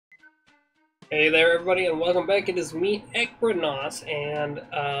Hey there everybody and welcome back. It is me, Equinox, and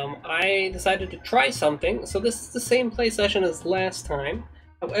I decided to try something. So this is the same play session as last time.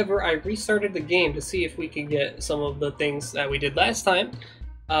 However, I restarted the game to see if we could get some of the things that we did last time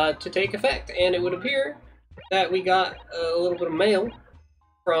to take effect. And it would appear that we got a little bit of mail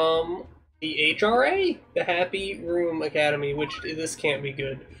from the HRA, the Happy Room Academy, which this can't be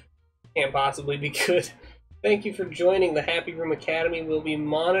good. Can't possibly be good. Thank you for joining the Happy Room Academy. We'll be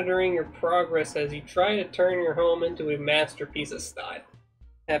monitoring your progress as you try to turn your home into a masterpiece of style.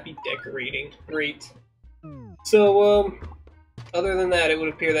 Happy decorating. Great. So, other than that, it would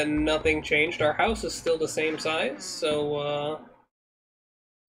appear that nothing changed. Our house is still the same size, so,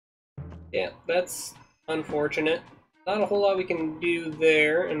 yeah, that's unfortunate. Not a whole lot we can do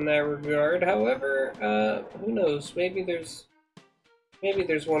there in that regard. However, who knows? Maybe there's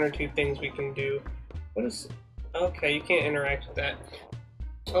one or two things we can do. What is... Okay, you can't interact with that.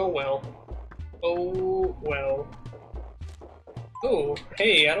 Oh well. Oh well. Oh,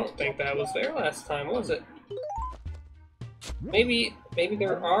 hey, I don't think that was there last time, was it? Maybe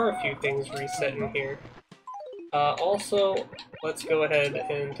there are a few things reset in here. Also, let's go ahead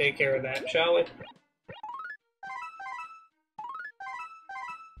and take care of that, shall we?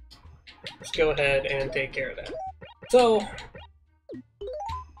 Let's go ahead and take care of that. So,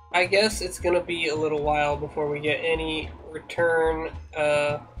 I guess it's gonna be a little while before we get any return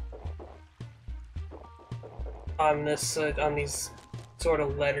on this on these sort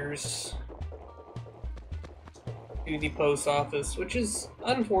of letters to the post office, which is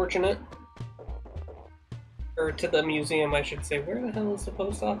unfortunate. Or to the museum, I should say. Where the hell is the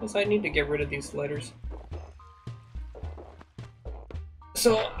post office? I need to get rid of these letters.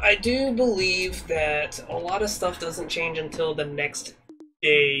 So I do believe that a lot of stuff doesn't change until the next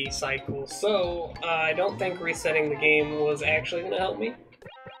day cycle, so I don't think resetting the game was actually going to help me.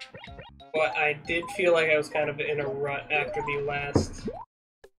 But I did feel like I was kind of in a rut after the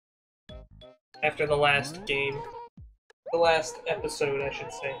last game. The last episode, I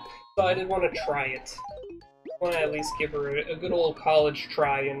should say. So I did want to try it. I want to at least give her a good old college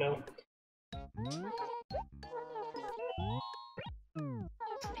try, you know.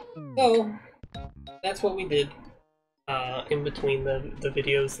 So, that's what we did. In between the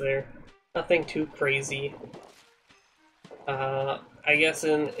videos there. Nothing too crazy. I guess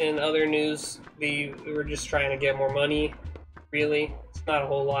in other news, we were just trying to get more money, really. It's not a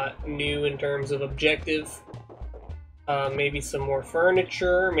whole lot new in terms of objective. Maybe some more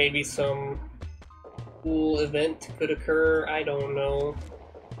furniture, maybe some cool event could occur, I don't know.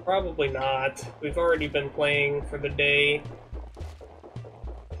 Probably not. We've already been playing for the day.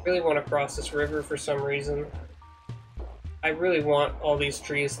 Really want to cross this river for some reason. I really want all these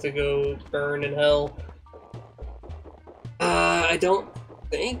trees to go burn in hell. I don't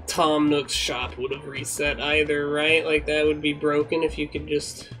think Tom Nook's shop would have reset either, right? Like, that would be broken if you could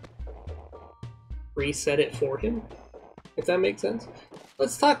just reset it for him, if that makes sense.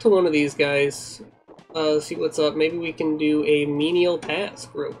 Let's talk to one of these guys, see what's up. Maybe we can do a menial task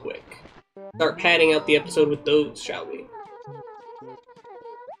real quick. Start padding out the episode with those, shall we?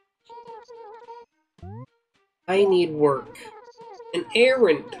 I need work. An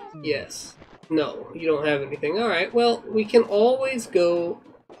errand. Yes. No, you don't have anything. Alright, well, we can always go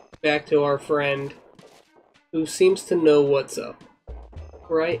back to our friend who seems to know what's up.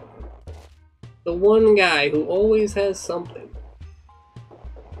 Right? The one guy who always has something.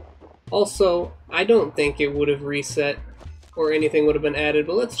 Also, I don't think it would have reset or anything would have been added,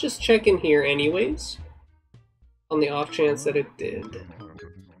 but let's just check in here anyways. On the off chance that it did.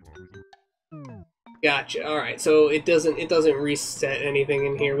 Gotcha. Alright, so it doesn't reset anything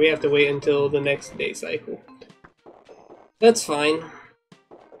in here. We have to wait until the next day cycle. That's fine.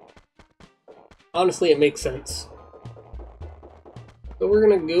 Honestly, it makes sense. So we're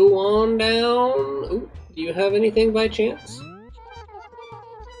gonna go on down. Ooh, do you have anything by chance?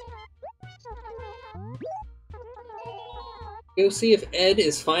 Go see if Ed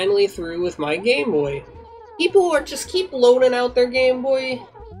is finally through with my Game Boy. People are just keep loading out their Game Boy.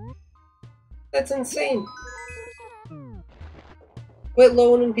 That's insane. Quit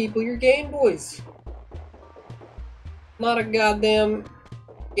loaning people your Game Boys. Not a goddamn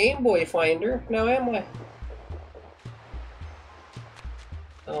Game Boy finder, now am I?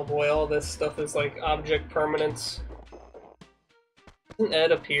 Oh boy, all this stuff is like object permanence. Isn't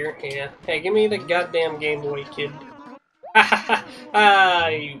Ed up here? Yeah. Hey, give me the goddamn Game Boy, kid. Ha ha ha! Ah,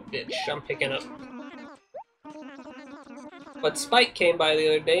 you bitch, I'm picking up. But Spike came by the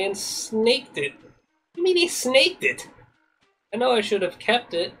other day and snaked it. What do you mean he snaked it? I know I should have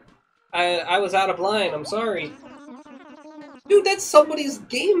kept it. I was out of line, I'm sorry. Dude, that's somebody's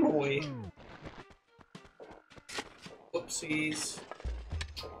Game Boy. Whoopsies.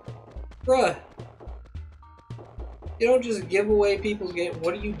 Bruh. You don't just give away people's game.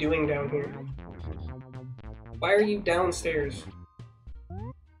 What are you doing down here? Why are you downstairs?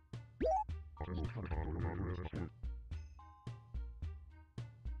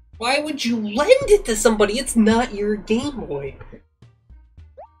 Why would you lend it to somebody? It's not your Game Boy.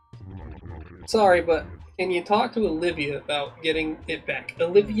 Sorry, but can you talk to Olivia about getting it back?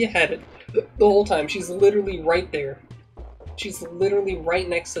 Olivia had it the whole time. She's literally right there. She's literally right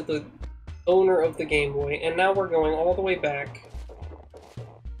next to the owner of the Game Boy, and now we're going all the way back.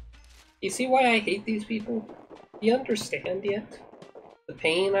 You see why I hate these people? Do you understand yet? The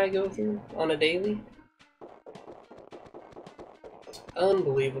pain I go through on a daily?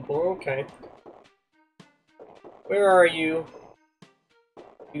 Unbelievable, okay. Where are you?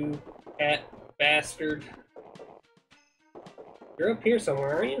 You cat bastard. You're up here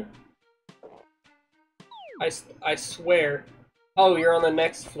somewhere, aren't you? I swear. Oh, you're on the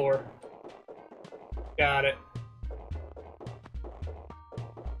next floor. Got it.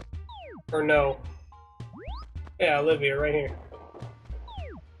 Or no. Yeah, Olivia, right here.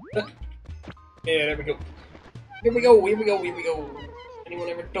 Yeah, there we go. Here we go, here we go, here we go. Anyone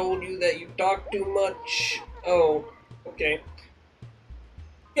ever told you that you talk too much? Oh, okay.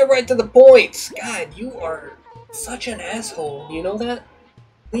 Get right to the point! God, you are such an asshole, you know that?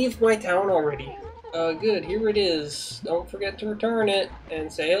 Leave my town already. Good, here it is. Don't forget to return it,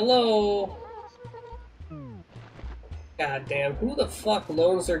 and say hello. God damn, who the fuck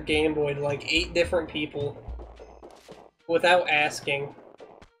loans their Game Boy to like 8 different people without asking?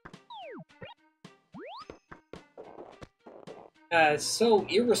 So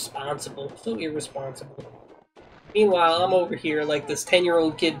irresponsible, so irresponsible. Meanwhile, I'm over here like this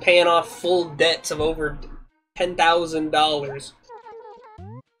 10-year-old kid paying off full debts of over $10,000.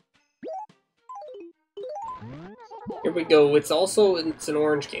 Here we go, it's an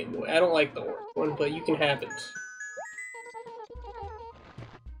orange Game Boy. I don't like the orange one, but you can have it.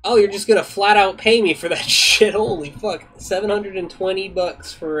 Oh, you're just gonna flat out pay me for that shit, holy fuck. 720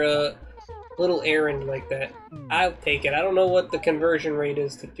 bucks for a little errand like that. I'll take it. I don't know what the conversion rate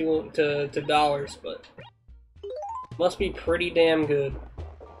is to dollars, but must be pretty damn good.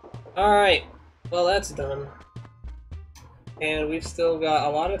 Alright, well that's done. And we've still got a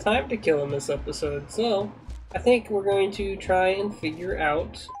lot of time to kill in this episode, so I think we're going to try and figure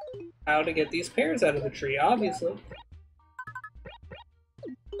out how to get these pears out of the tree, obviously.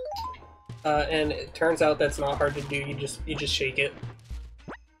 And it turns out that's not hard to do, you just shake it.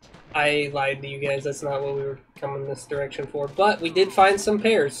 I lied to you guys, that's not what we were coming this direction for, but we did find some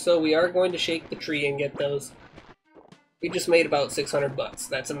pears, so we are going to shake the tree and get those. We just made about 600 bucks,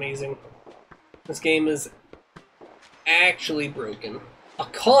 that's amazing. This game is actually broken. A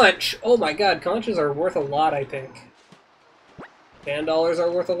conch! Oh my god, conches are worth a lot, I think. $10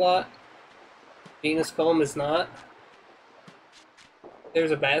 are worth a lot. Venus comb is not.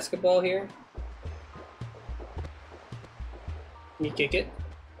 There's a basketball here. Can you kick it?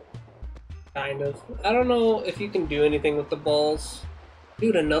 Kind of. I don't know if you can do anything with the balls.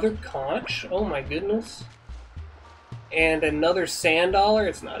 Dude, another conch? Oh my goodness. And another sand dollar?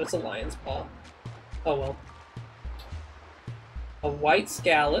 It's not, it's a lion's paw. Oh well. A white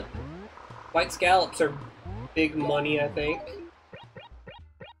scallop. White scallops are big money, I think.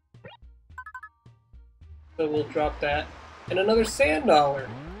 So we'll drop that. And another sand dollar.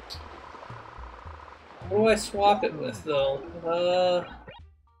 What do I swap it with, though?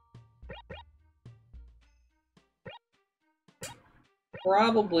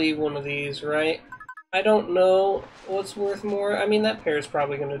 Probably one of these, right? I don't know what's worth more. I mean, that pair is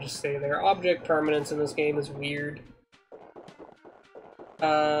probably going to just stay there. Object permanence in this game is weird.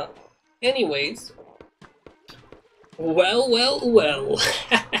 Anyways. Well. What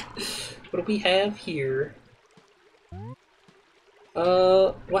do we have here?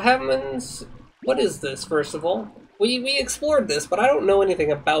 What happens? What is this, first of all? We explored this, but I don't know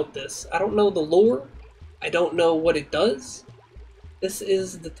anything about this. I don't know the lore. I don't know what it does. This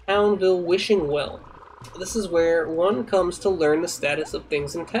is the TownVill Wishing Well. This is where one comes to learn the status of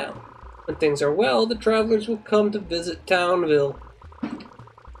things in town. When things are well, the travelers will come to visit TownVill.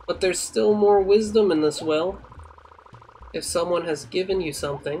 But there's still more wisdom in this well. If someone has given you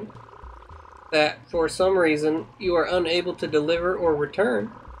something that, for some reason, you are unable to deliver or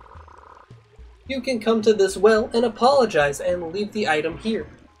return, you can come to this well and apologize and leave the item here.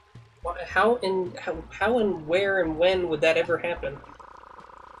 How and where and when would that ever happen?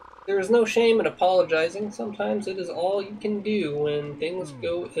 There is no shame in apologizing. Sometimes it is all you can do when things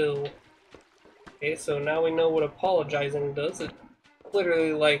go ill. Okay, so now we know what apologizing does. It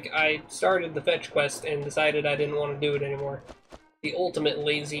Literally, like, I started the fetch quest and decided I didn't want to do it anymore. The ultimate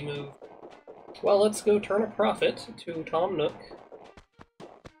lazy move. Well, let's go turn a profit to Tom Nook.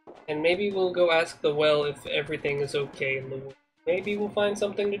 And maybe we'll go ask the well if everything is okay in the world. Maybe we'll find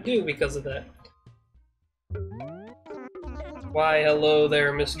something to do because of that. Why, hello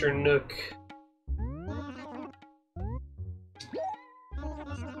there, Mr. Nook.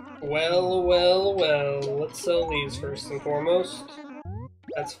 Well, well, well. Let's sell these first and foremost.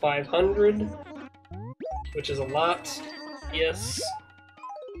 That's 500, which is a lot. Yes.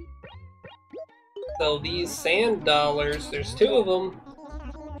 Sell these sand dollars. There's 2 of them.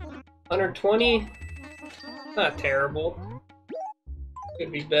 120. Not terrible.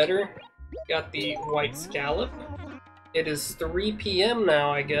 Could be better. Got the white scallop. It is 3 p.m.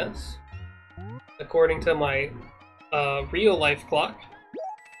 now, I guess. According to my real-life clock.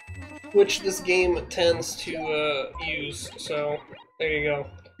 Which this game tends to use, so there you go.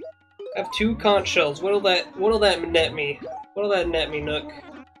 I have 2 conch shells. What'll that net me? What'll that net me, Nook?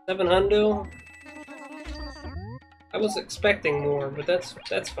 700? I was expecting more, but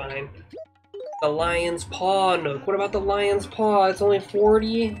that's fine. The lion's paw, Nook. What about the lion's paw? It's only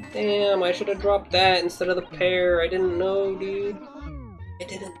 40? Damn, I should have dropped that instead of the pear. I didn't know, dude. I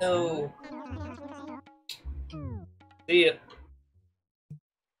didn't know. See ya.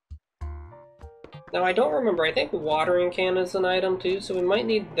 Now, I don't remember. I think watering can is an item, too, so we might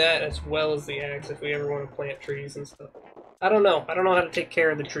need that as well as the axe if we ever want to plant trees and stuff. I don't know. I don't know how to take care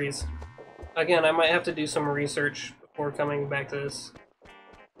of the trees. Again, I might have to do some research before coming back to this.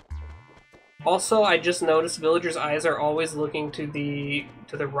 Also, I just noticed Villager's eyes are always looking to the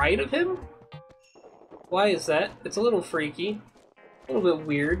right of him. Why is that? It's a little freaky, a little bit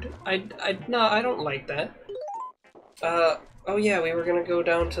weird. No, I don't like that. Oh yeah, we were gonna go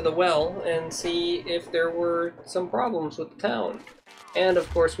down to the well and see if there were some problems with the town, and of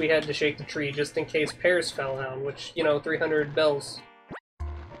course we had to shake the tree just in case pears fell down. Which, you know, 300 bells,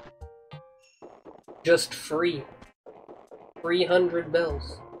 just free. 300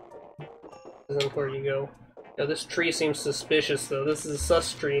 bells. Isn't where you go. Yo, this tree seems suspicious though. This is a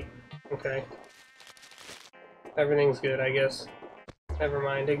sus tree. Okay. Everything's good, I guess. Never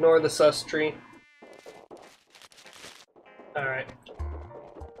mind. Ignore the sus tree. Alright.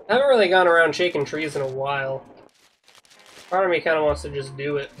 I haven't really gone around shaking trees in a while. Part of me kind of wants to just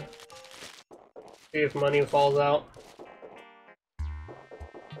do it. See if money falls out.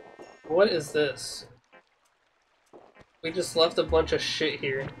 What is this? We just left a bunch of shit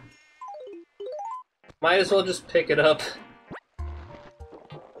here. Might as well just pick it up.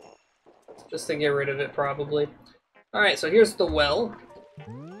 Just to get rid of it, probably. Alright, so here's the well.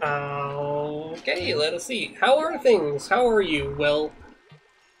 Okay, let us see. How are things? How are you? Well,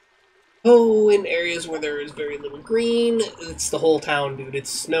 oh, in areas where there is very little green, it's the whole town, dude. It's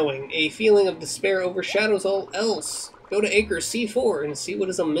snowing. A feeling of despair overshadows all else. Go to acre C4 and see what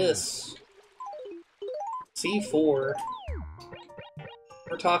is amiss. C4.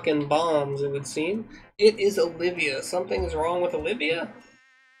 We're talking bombs, it would seem. It is Olivia. Something's wrong with Olivia?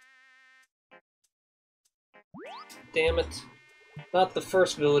 Damn it. Not the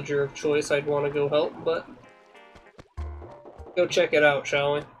first villager of choice I'd want to go help, but go check it out,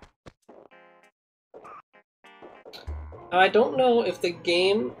 shall we? I don't know if the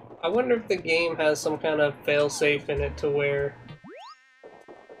game... I wonder if the game has some kind of failsafe in it to where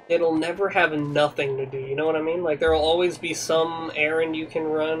it'll never have nothing to do, you know what I mean? Like, there'll always be some errand you can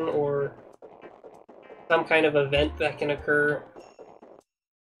run, or some kind of event that can occur.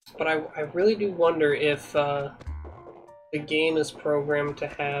 But I really do wonder if the game is programmed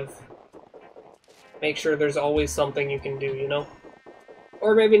to make sure there's always something you can do, you know?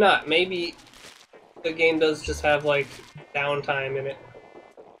 Or maybe not. Maybe the game does just have, like, downtime in it.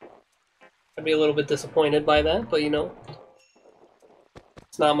 I'd be a little bit disappointed by that, but you know,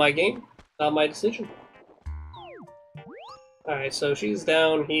 it's not my game, not my decision. Alright, so she's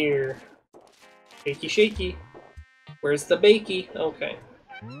down here. Shaky shaky. Where's the bakey? Okay.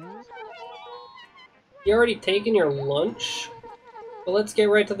 You already taken your lunch? Well, let's get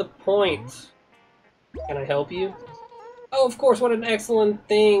right to the point. Can I help you? Oh, of course, what an excellent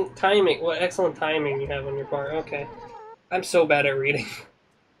timing. What excellent timing you have on your part. Okay. I'm so bad at reading.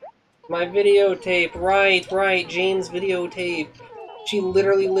 My videotape, right, Jane's videotape. She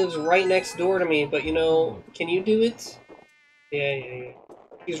literally lives right next door to me, but you know, can you do it? Yeah.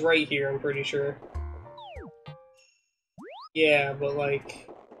 She's right here, I'm pretty sure. Yeah, but like,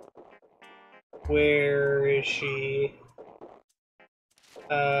 where is she?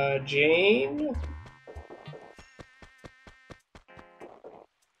 Jane?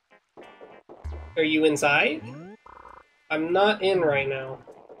 Are you inside? I'm not in right now.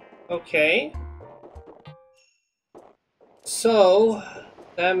 Okay. So,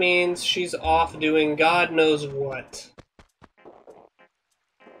 that means she's off doing God knows what.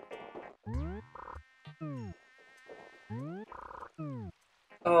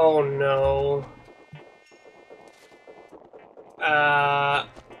 Oh no.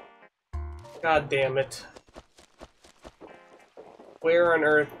 God damn it. Where on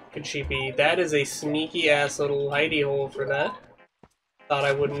earth could she be? That is a sneaky ass little hidey hole for that. Thought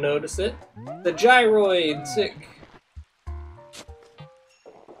I wouldn't notice it. The gyroid! Sick!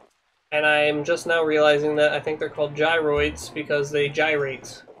 And I'm just now realizing that I think they're called gyroids because they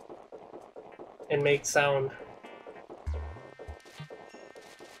gyrate and make sound.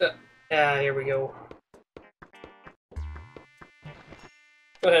 Here we go.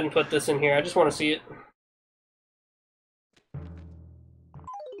 Go ahead and put this in here. I just want to see it.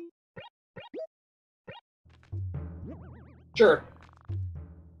 Sure.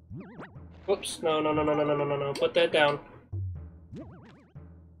 Whoops. No. Put that down.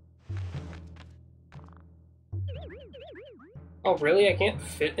 Oh, really? I can't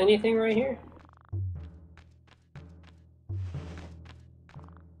fit anything right here?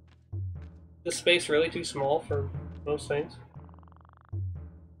 This space really too small for most things?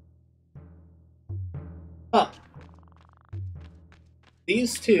 Huh.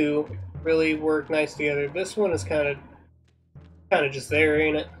 These two really work nice together. This one is kind of just there,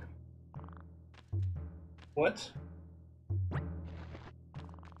 ain't it? What?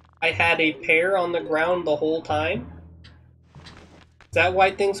 I had a pair on the ground the whole time? Is that why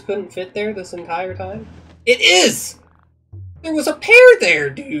things couldn't fit there this entire time? It is! There was a pair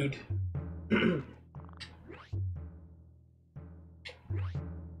there, dude!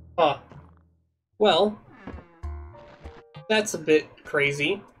 Huh. Well, that's a bit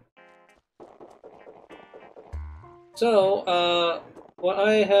crazy. So, what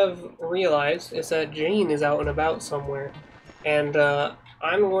I have realized is that Jane is out and about somewhere. And,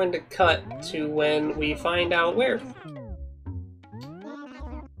 I'm going to cut to when we find out where.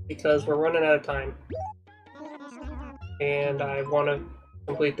 Because we're running out of time. And I want to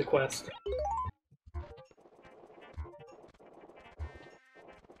complete the quest.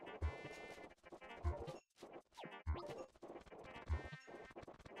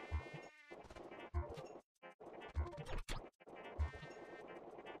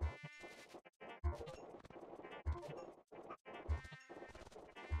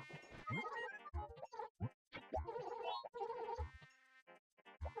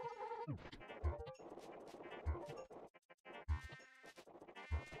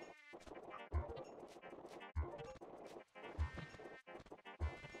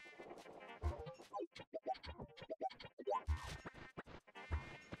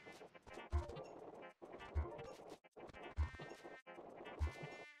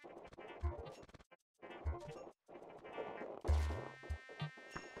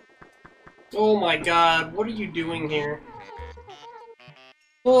 Oh my god, what are you doing here?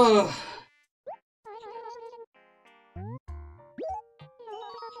 Ugh.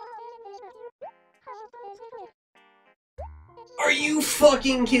 Are you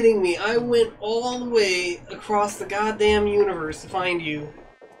fucking kidding me? I went all the way across the goddamn universe to find you,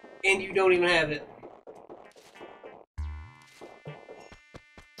 and you don't even have it.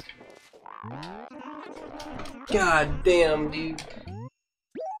 God damn, dude.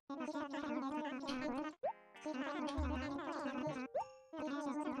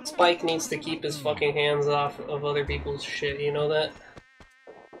 Spike needs to keep his fucking hands off of other people's shit, you know that?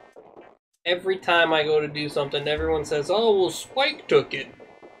 Every time I go to do something, everyone says, oh, well, Spike took it.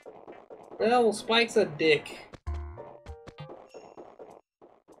 Well, Spike's a dick.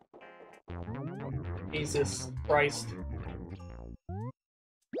 Jesus Christ.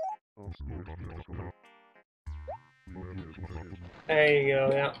 There you go,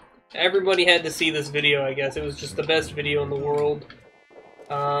 yeah. Everybody had to see this video, I guess. It was just the best video in the world.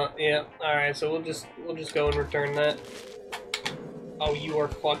 Yeah. Alright, so we'll just go and return that. Oh, you are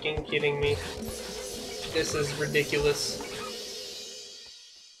fucking kidding me. This is ridiculous.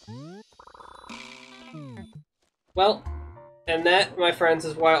 Well, and that, my friends,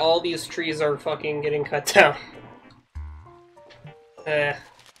 is why all these trees are fucking getting cut down.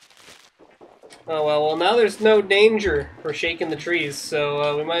 Oh well, now there's no danger for shaking the trees,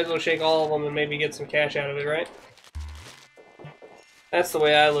 so we might as well shake all of them and maybe get some cash out of it, right? That's the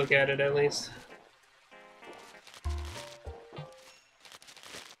way I look at it, at least.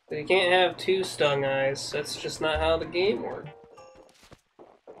 But you can't have two stung eyes. That's just not how the game works.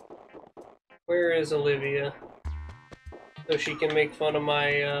 Where is Olivia? So she can make fun of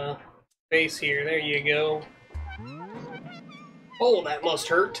my face here. There you go. Oh, that must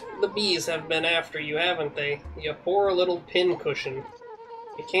hurt. The bees have been after you, haven't they? You poor little pincushion.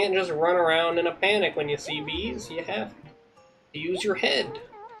 You can't just run around in a panic when you see bees. You have to use your head.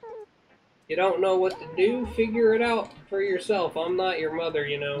 You don't know what to do? Figure it out for yourself. I'm not your mother,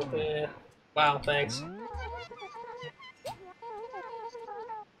 you know. Wow, thanks.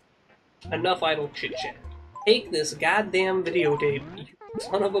 Enough idle chit-chat. Take this goddamn videotape, you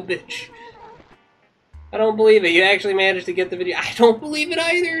son of a bitch. I don't believe it. You actually managed to get the video. I don't believe it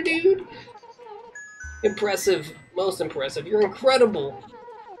either, dude. Impressive. Most impressive. You're incredible.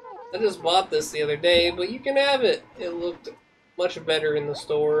 I just bought this the other day, but you can have it. It looked much better in the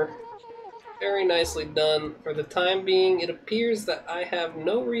store. Very nicely done. For the time being, it appears that I have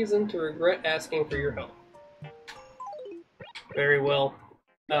no reason to regret asking for your help. Very well.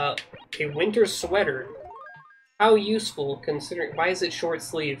 A winter sweater. How useful, considering... Why is it short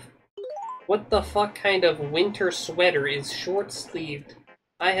sleeve? What the fuck kind of winter sweater is short-sleeved?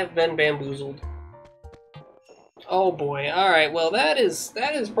 I have been bamboozled. Oh boy, alright, well that is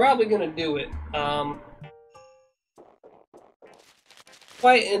probably gonna do it.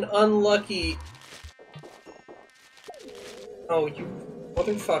 Quite an unlucky... Oh, you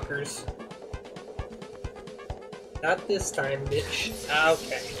motherfuckers. Not this time, bitch.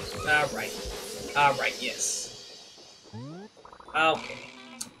 Okay, alright. Alright, yes. Okay.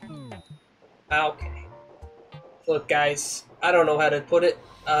 Okay. Look, guys, I don't know how to put it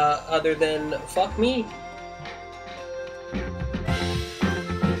other than fuck me.